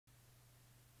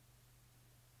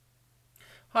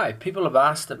Hi, people have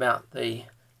asked about the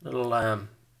little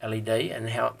LED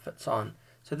and how it fits on.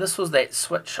 So this was that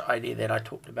switch idea that I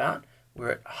talked about,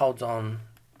 where it holds on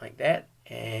like that,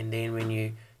 and then when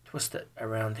you twist it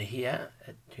around to here,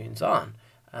 it turns on.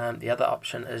 The other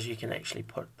option is you can actually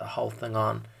put the whole thing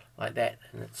on like that,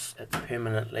 and it's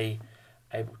permanently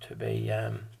able to be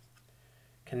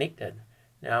connected.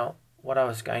 Now, what I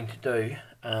was going to do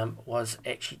was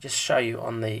actually just show you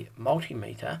on the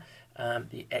multimeter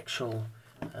the actual.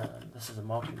 This is a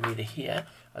multimeter here.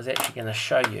 I was actually going to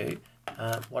show you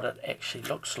what it actually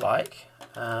looks like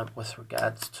with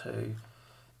regards to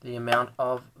the amount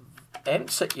of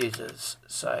amps it uses.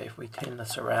 So if we turn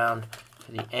this around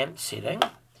to the amp setting,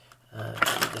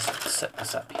 just set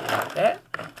this up here like that,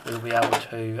 we'll be able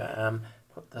to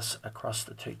put this across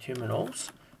the two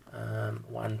terminals.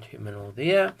 One terminal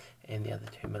there and the other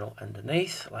terminal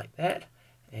underneath like that,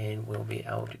 and we'll be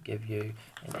able to give you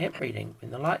an amp reading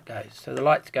when the light goes. So the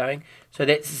light's going, so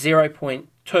that's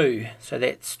 0.2, so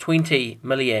that's 20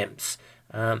 milliamps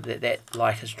that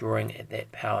light is drawing at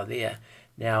that power there.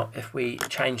 Now if we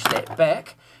change that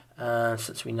back,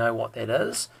 since we know what that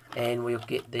is, and we'll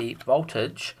get the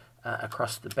voltage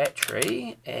across the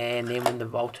battery, and then when the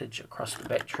voltage across the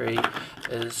battery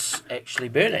is actually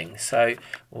burning. So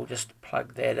we'll just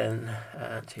plug that in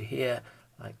to here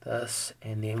like this,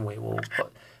 and then we will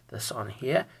put this on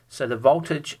here. So the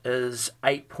voltage is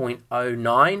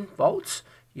 8.09 volts.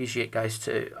 Usually it goes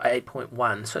to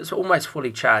 8.1, so it's almost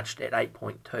fully charged at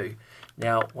 8.2.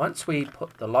 Now once we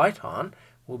put the light on,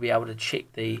 we'll be able to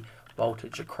check the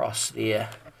voltage across there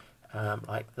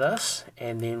like this,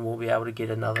 and then we'll be able to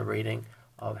get another reading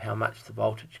of how much the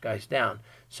voltage goes down.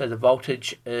 So the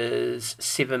voltage is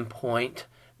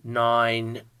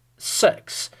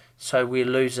 7.96, so we're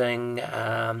losing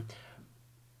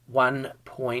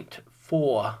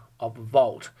 1.4 of a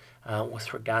volt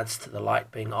with regards to the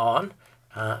light being on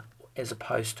as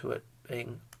opposed to it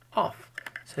being off.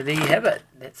 So there you have it.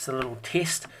 That's a little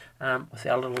test with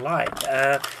our little light.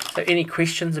 So any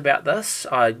questions about this?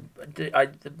 To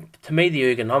me,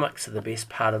 the ergonomics are the best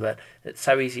part of it. It's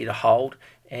so easy to hold,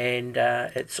 and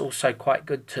it's also quite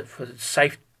good for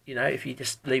safe. You know, if you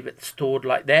just leave it stored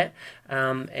like that,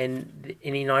 and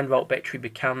any 9-volt battery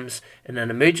becomes, in an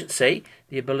emergency,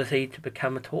 the ability to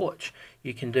become a torch.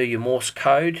 You can do your Morse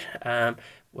code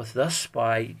with this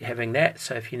by having that.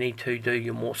 So if you need to do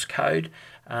your Morse code,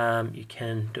 you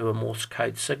can do a Morse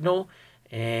code signal,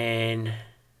 and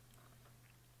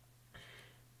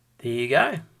there you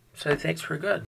go. So thanks for good.